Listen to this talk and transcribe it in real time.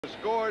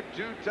Scored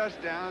 2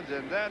 touchdowns,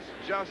 and that's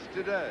just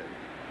today.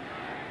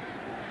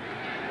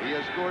 He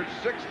has scored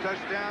 6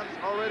 touchdowns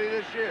already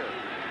this year.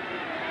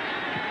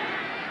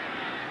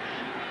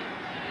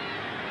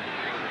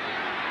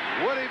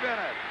 Woody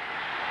Bennett.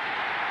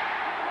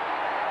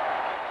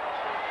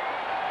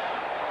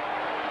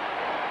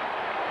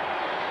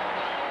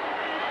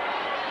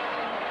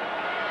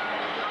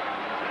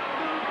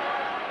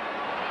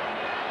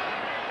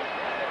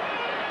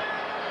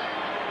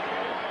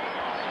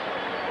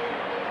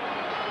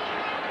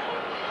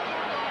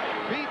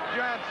 Pete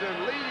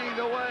Johnson leading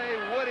the way.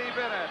 Woody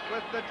Bennett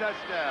with the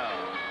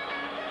touchdown.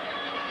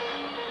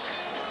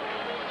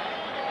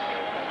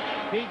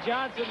 Pete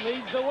Johnson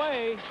leads the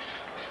way.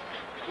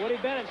 Woody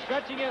Bennett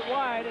stretching it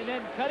wide and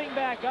then cutting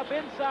back up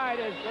inside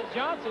as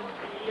Johnson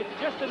gets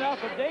just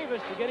enough of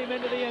Davis to get him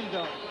into the end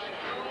zone.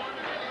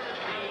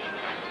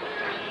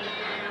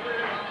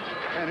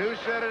 And who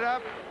set it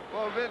up?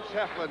 Well, Vince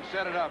Heflin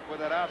set it up with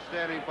that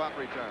outstanding punt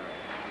return.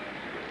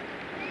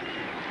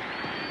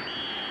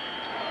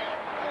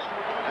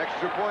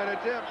 Extra point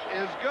attempt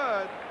is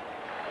good.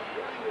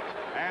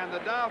 And the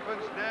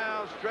Dolphins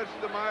now stretch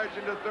the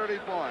margin to 30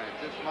 points.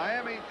 It's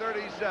Miami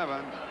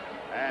 37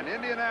 and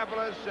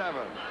Indianapolis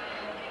 7.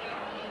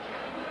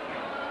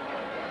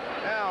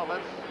 Now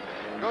let's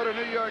go to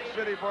New York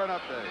City for an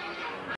update.